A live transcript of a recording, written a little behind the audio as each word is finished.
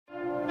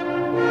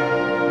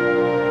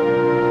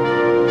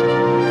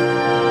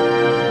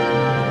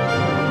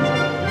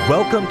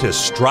Welcome to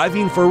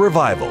Striving for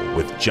Revival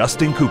with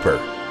Justin Cooper,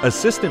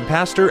 Assistant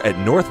Pastor at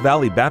North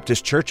Valley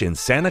Baptist Church in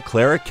Santa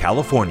Clara,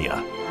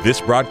 California.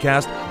 This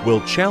broadcast will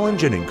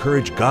challenge and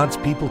encourage God's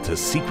people to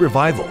seek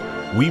revival.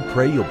 We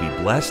pray you'll be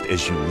blessed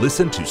as you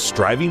listen to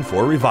Striving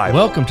for Revival.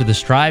 Welcome to the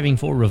Striving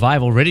for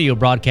Revival radio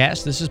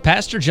broadcast. This is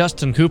Pastor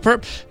Justin Cooper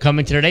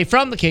coming today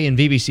from the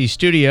KNVBC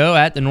studio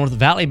at the North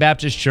Valley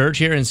Baptist Church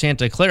here in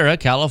Santa Clara,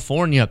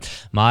 California.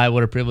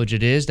 What a privilege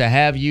it is to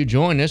have you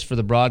join us for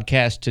the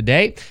broadcast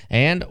today.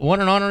 And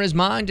what an honor is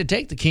mine to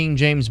take the King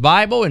James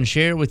Bible and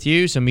share with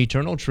you some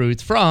eternal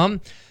truth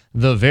from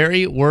the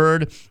very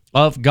Word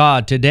of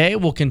God. Today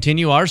we'll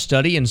continue our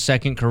study in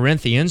 2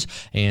 Corinthians,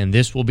 and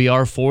this will be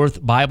our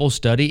fourth Bible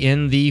study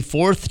in the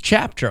fourth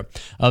chapter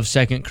of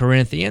 2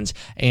 Corinthians.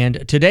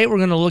 And today we're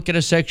going to look at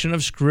a section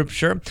of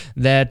Scripture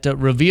that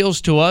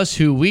reveals to us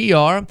who we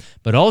are,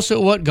 but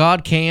also what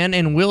God can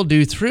and will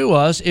do through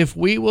us if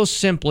we will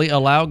simply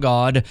allow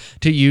God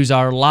to use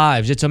our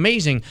lives. It's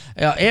amazing.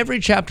 Every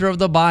chapter of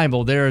the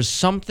Bible, there is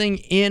something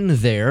in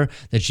there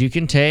that you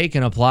can take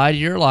and apply to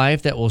your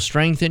life that will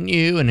strengthen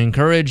you and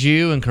encourage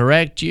you and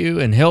correct you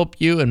and help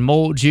you and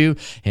mold you.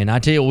 And I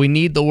tell you, we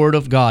need the Word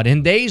of God.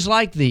 In days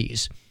like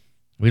these,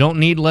 we don't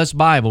need less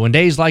Bible. In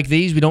days like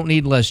these, we don't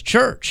need less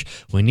church.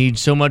 We need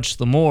so much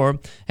the more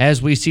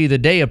as we see the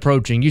day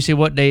approaching. You say,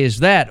 what day is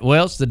that?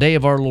 Well, it's the day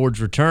of our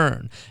Lord's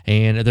return.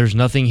 And there's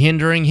nothing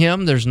hindering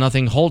Him. There's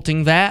nothing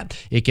halting that.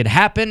 It could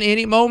happen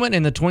any moment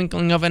in the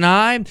twinkling of an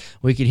eye.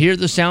 We could hear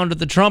the sound of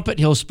the trumpet.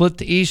 He'll split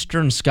the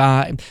eastern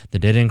sky. The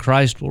dead in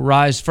Christ will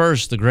rise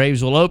first. The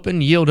graves will open,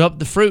 yield up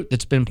the fruit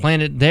that's been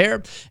planted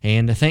there.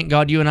 And thank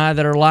God you and I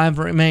that are alive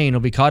and remain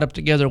will be caught up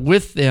together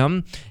with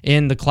them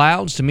in the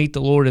clouds to meet the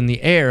Lord in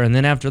the air. And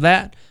then after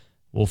that,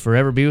 we'll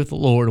forever be with the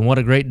Lord. And what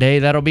a great day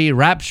that'll be,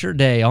 Rapture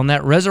Day. On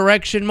that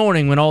resurrection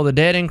morning when all the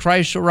dead in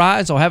Christ shall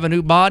rise, I'll have a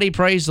new body.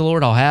 Praise the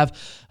Lord, I'll have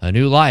a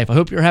new life. I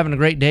hope you're having a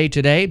great day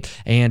today.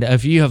 And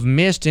if you have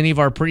missed any of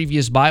our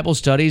previous Bible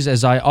studies,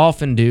 as I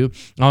often do,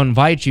 I'll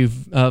invite you,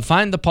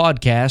 find the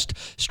podcast,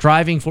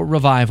 Striving for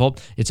Revival.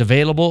 It's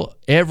available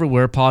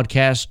everywhere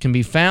podcasts can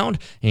be found,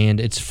 and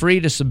it's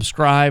free to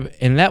subscribe,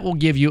 and that will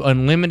give you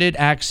unlimited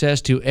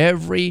access to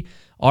every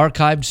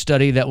archived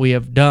study that we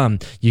have done.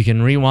 You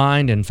can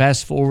rewind and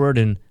fast forward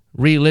and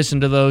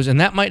re-listen to those, and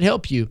that might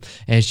help you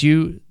as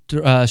you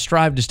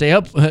strive to stay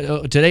up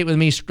to date with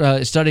me,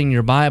 studying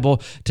your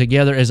Bible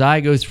together as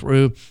I go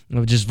through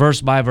just verse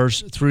by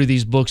verse through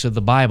these books of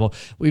the Bible.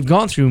 We've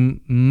gone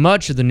through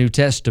much of the New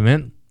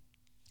Testament,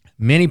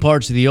 many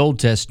parts of the Old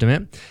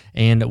Testament,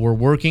 and we're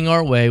working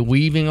our way,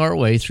 weaving our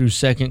way through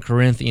 2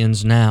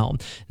 Corinthians now.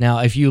 Now,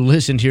 if you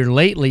listened here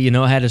lately, you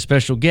know I had a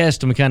special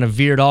guest, and we kind of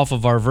veered off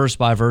of our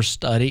verse-by-verse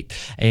study,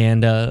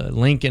 and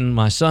Lincoln,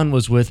 my son,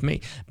 was with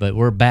me, but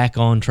we're back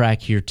on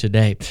track here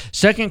today.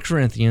 2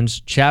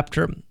 Corinthians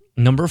chapter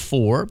number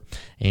 4,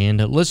 and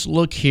let's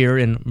look here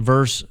in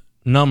verse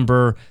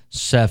number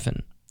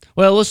 7.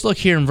 Well, let's look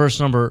here in verse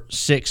number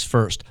 6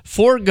 first.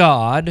 For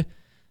God,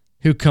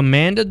 who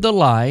commanded the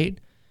light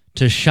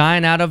to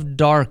shine out of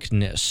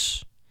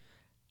darkness.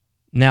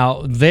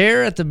 Now,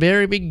 there at the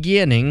very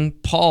beginning,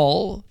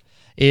 Paul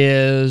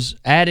is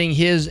adding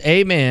his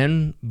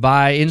amen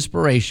by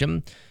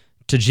inspiration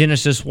to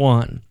Genesis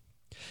 1.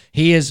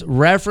 He is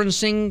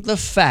referencing the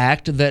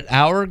fact that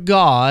our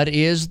God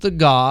is the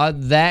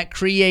God that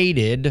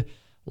created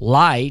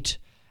light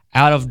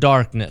out of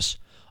darkness.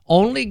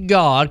 Only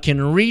God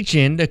can reach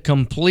into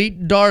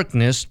complete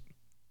darkness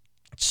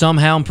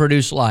somehow and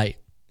produce light.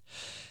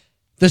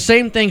 The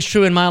same thing's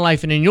true in my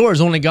life and in yours.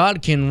 Only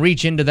God can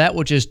reach into that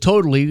which is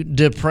totally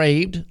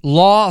depraved,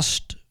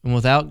 lost, and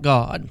without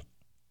God,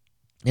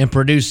 and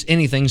produce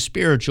anything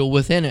spiritual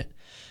within it.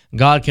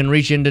 God can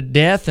reach into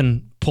death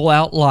and pull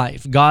out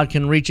life. God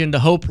can reach into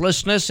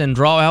hopelessness and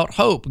draw out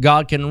hope.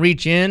 God can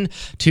reach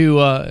into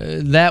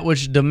that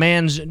which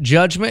demands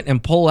judgment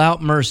and pull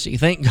out mercy.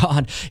 Thank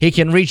God He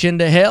can reach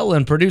into hell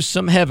and produce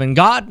some heaven.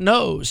 God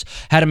knows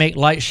how to make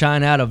light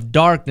shine out of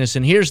darkness.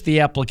 And here's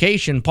the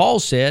application. Paul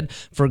said,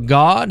 for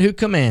God who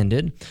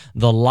commanded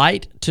the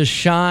light to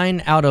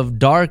shine out of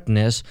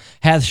darkness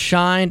hath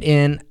shined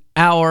in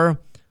our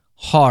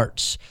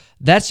hearts.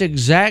 That's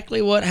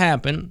exactly what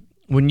happened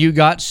when you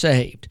got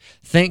saved.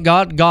 Thank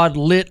God, God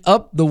lit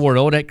up the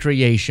world at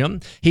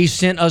creation. He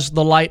sent us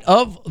the light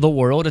of the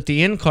world at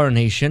the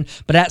incarnation.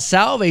 But at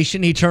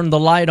salvation, He turned the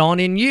light on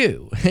in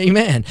you.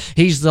 Amen.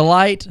 He's the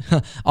light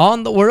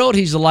on the world.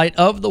 He's the light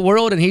of the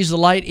world. And He's the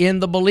light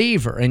in the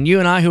believer. And you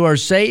and I who are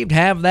saved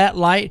have that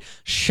light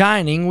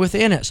shining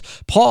within us.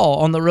 Paul,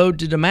 on the road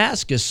to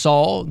Damascus,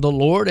 saw the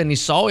Lord, and he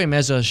saw Him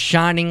as a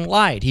shining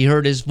light. He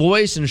heard His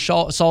voice and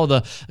saw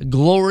the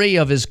glory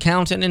of His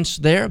countenance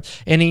there.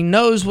 And he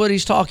knows what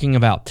he's talking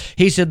about.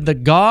 He said,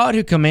 the God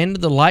who commanded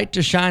the light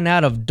to shine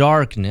out of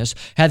darkness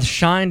hath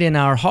shined in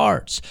our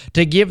hearts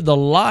to give the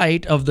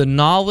light of the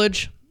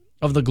knowledge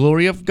of the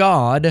glory of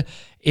God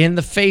in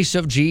the face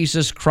of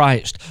Jesus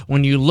Christ.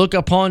 When you look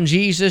upon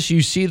Jesus,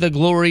 you see the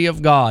glory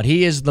of God.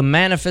 He is the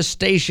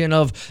manifestation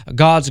of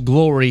God's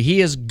glory.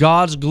 He is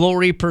God's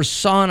glory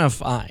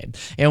personified.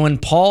 And when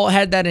Paul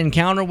had that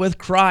encounter with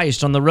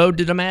Christ on the road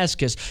to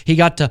Damascus, he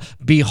got to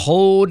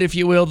behold, if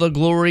you will, the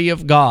glory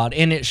of God.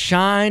 And it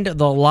shined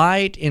the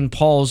light in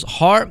Paul's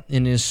heart,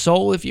 in his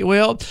soul, if you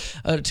will,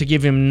 to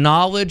give him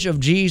knowledge of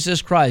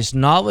Jesus Christ,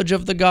 knowledge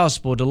of the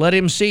gospel, to let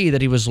him see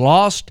that he was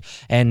lost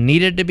and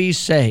needed to be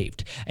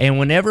saved. And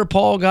whenever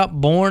Paul got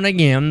born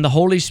again, the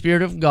Holy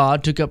Spirit of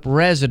God took up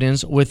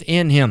residence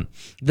within him.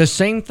 The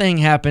same thing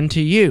happened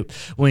to you.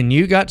 When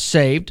you got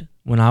saved,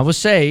 when I was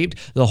saved,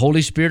 the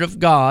Holy Spirit of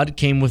God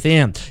came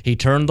within. He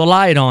turned the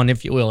light on,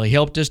 if you will. He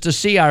helped us to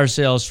see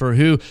ourselves for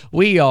who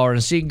we are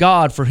and see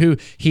God for who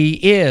He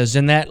is.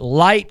 And that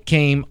light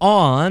came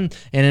on,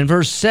 and in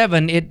verse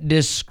 7, it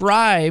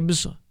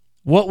describes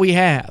what we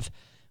have.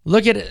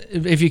 Look at it,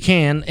 if you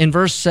can, in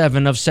verse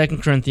 7 of 2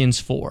 Corinthians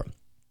 4.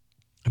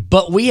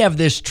 But we have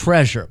this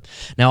treasure.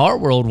 Now, our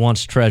world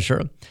wants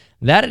treasure.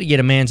 That'd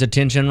get a man's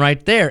attention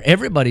right there.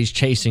 Everybody's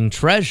chasing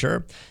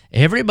treasure.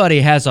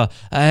 Everybody has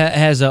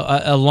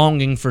a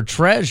longing for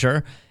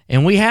treasure,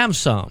 and we have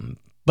some.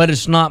 But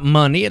it's not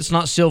money. It's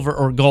not silver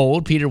or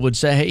gold. Peter would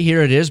say, hey,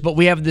 here it is. But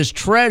we have this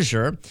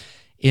treasure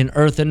in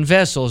earthen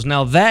vessels.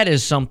 Now, that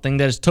is something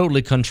that is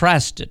totally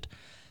contrasted.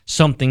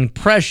 Something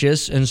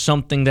precious and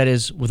something that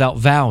is without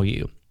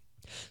value.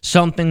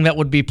 Something that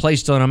would be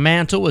placed on a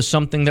mantle is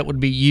something that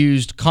would be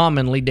used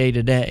commonly day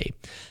to day.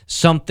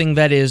 Something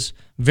that is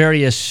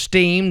very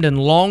esteemed and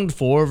longed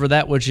for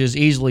that which is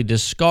easily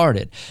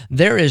discarded.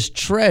 There is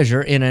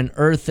treasure in an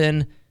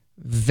earthen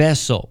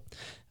vessel.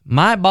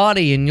 My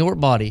body and your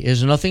body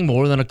is nothing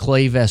more than a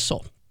clay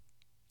vessel.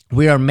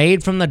 We are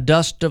made from the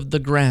dust of the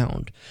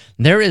ground.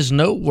 There is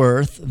no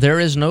worth,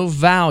 there is no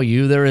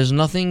value, there is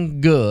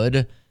nothing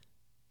good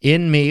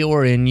in me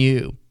or in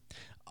you.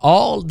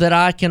 All that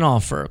I can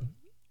offer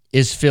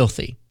is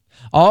filthy.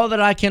 All that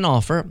I can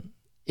offer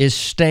is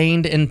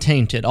stained and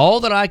tainted. All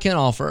that I can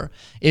offer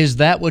is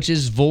that which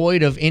is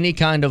void of any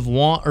kind of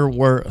want or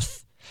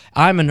worth.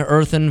 I'm an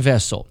earthen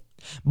vessel.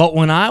 But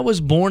when I was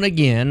born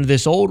again,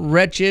 this old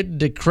wretched,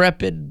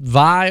 decrepit,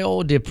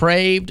 vile,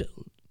 depraved,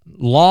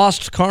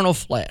 lost carnal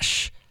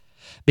flesh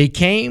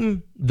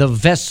became the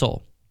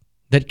vessel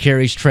that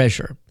carries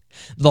treasure.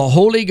 The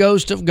Holy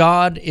Ghost of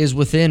God is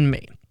within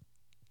me.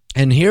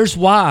 And here's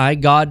why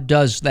God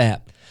does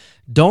that.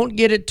 Don't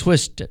get it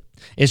twisted.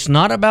 It's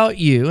not about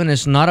you and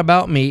it's not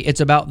about me.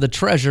 It's about the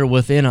treasure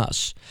within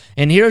us.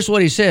 And here's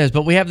what he says,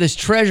 but we have this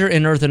treasure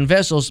in earthen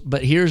vessels,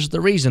 but here's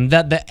the reason,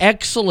 that the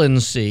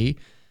excellency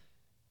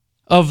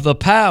of the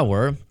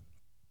power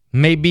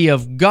may be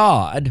of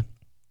God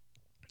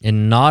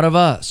and not of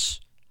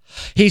us.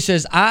 He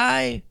says,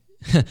 God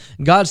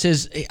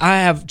says, I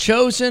have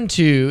chosen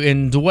to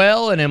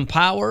indwell and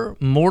empower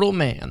mortal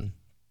man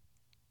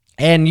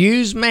and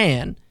use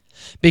man,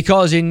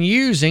 because in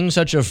using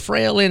such a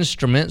frail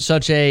instrument,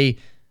 such a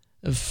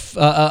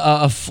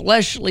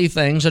fleshly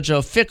thing, such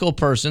a fickle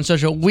person,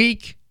 such a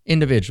weak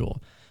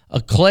individual,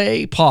 a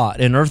clay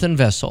pot, an earthen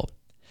vessel,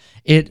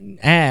 it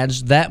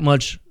adds that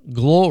much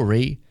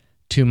glory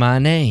to my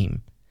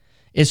name.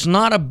 It's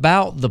not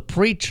about the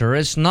preacher.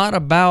 It's not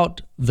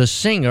about the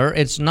singer.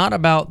 It's not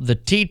about the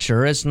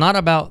teacher. It's not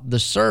about the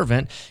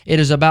servant. It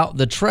is about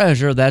the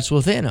treasure that's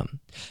within him.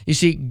 You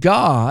see,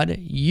 God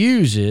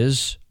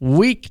uses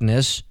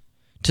weakness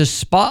to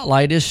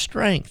spotlight His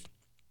strength.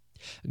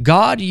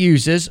 God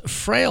uses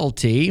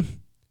frailty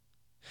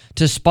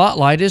to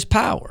spotlight His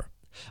power.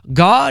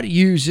 God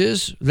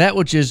uses that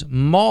which is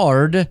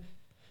marred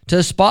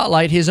to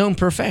spotlight His own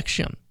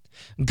perfection.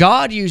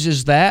 God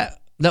uses that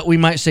we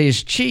might say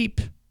is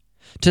cheap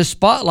to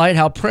spotlight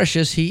how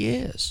precious He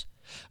is.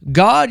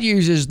 God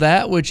uses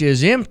that which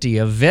is empty.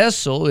 A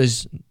vessel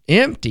is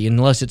empty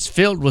unless it's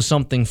filled with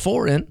something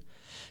foreign.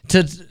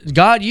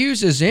 God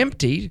uses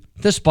empty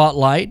to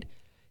spotlight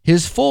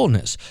His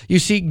fullness. You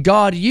see,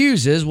 God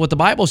uses what the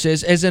Bible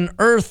says as an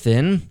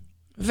earthen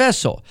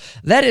vessel.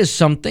 That is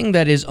something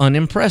that is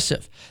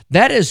unimpressive.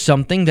 That is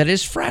something that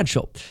is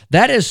fragile.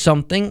 That is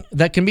something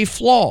that can be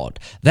flawed.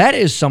 That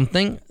is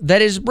something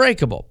that is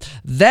breakable.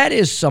 That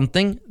is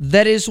something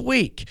that is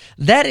weak.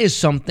 That is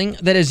something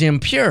that is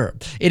impure.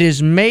 It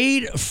is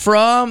made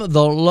from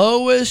the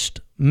lowest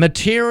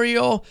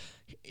material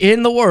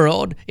in the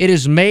world. It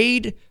is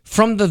made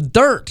from the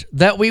dirt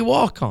that we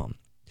walk on.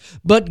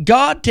 But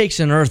God takes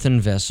an earthen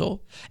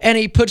vessel and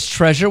He puts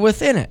treasure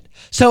within it.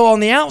 So on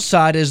the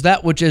outside is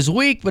that which is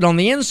weak, but on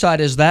the inside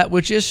is that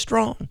which is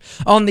strong.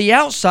 On the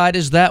outside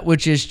is that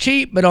which is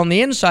cheap, but on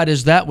the inside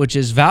is that which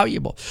is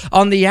valuable.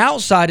 On the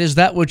outside is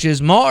that which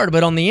is marred,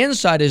 but on the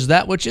inside is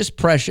that which is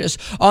precious.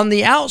 On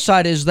the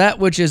outside is that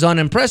which is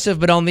unimpressive,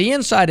 but on the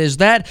inside is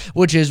that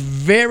which is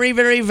very,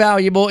 very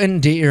valuable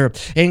and dear.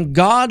 And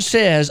God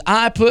says,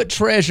 I put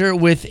treasure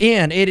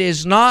within. It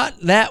is not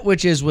that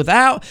which is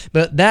without,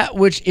 but that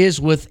which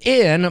is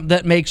within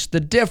that makes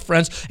the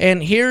difference.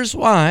 And here's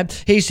why.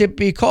 He said,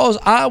 because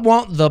I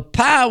want the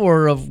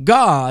power of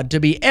God to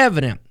be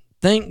evident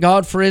Thank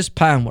God for His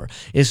power.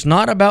 It's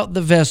not about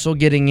the vessel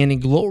getting any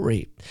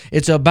glory.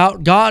 It's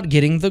about God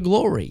getting the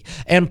glory.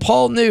 And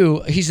Paul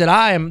knew, he said,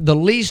 I am the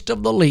least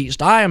of the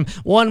least. I am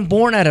one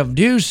born out of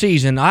due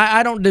season.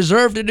 I don't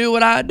deserve to do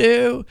what I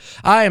do.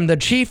 I am the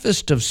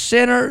chiefest of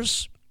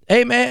sinners.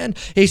 Amen.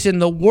 He said,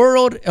 the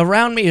world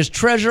around me is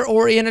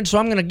treasure-oriented, so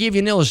I'm going to give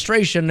you an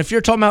illustration. If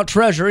you're talking about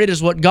treasure, it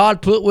is what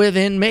God put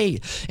within me.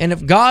 And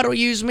if God will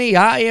use me,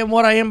 I am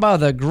what I am by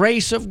the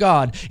grace of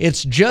God.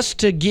 It's just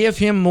to give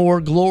Him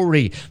more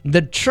glory.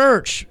 The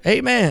church,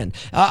 amen,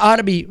 ought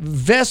to be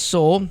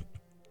vessel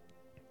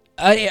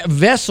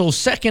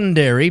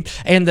secondary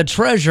and the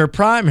treasure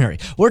primary.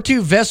 We're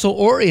too vessel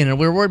oriented.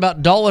 We're worried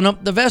about dolling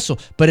up the vessel,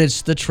 but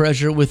it's the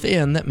treasure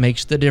within that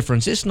makes the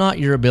difference. It's not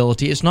your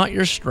ability. It's not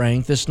your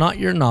strength. It's not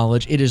your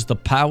knowledge. It is the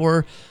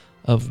power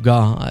of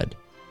God.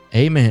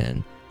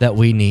 Amen. That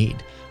we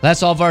need.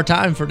 That's all of our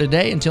time for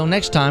today. Until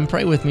next time,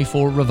 pray with me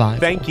for revival.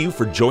 Thank you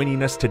for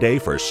joining us today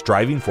for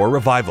Striving for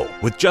Revival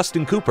with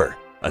Justin Cooper,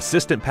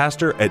 Assistant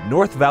Pastor at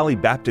North Valley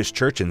Baptist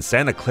Church in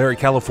Santa Clara,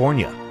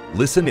 California.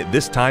 Listen at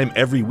this time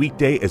every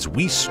weekday as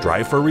we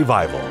strive for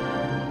revival.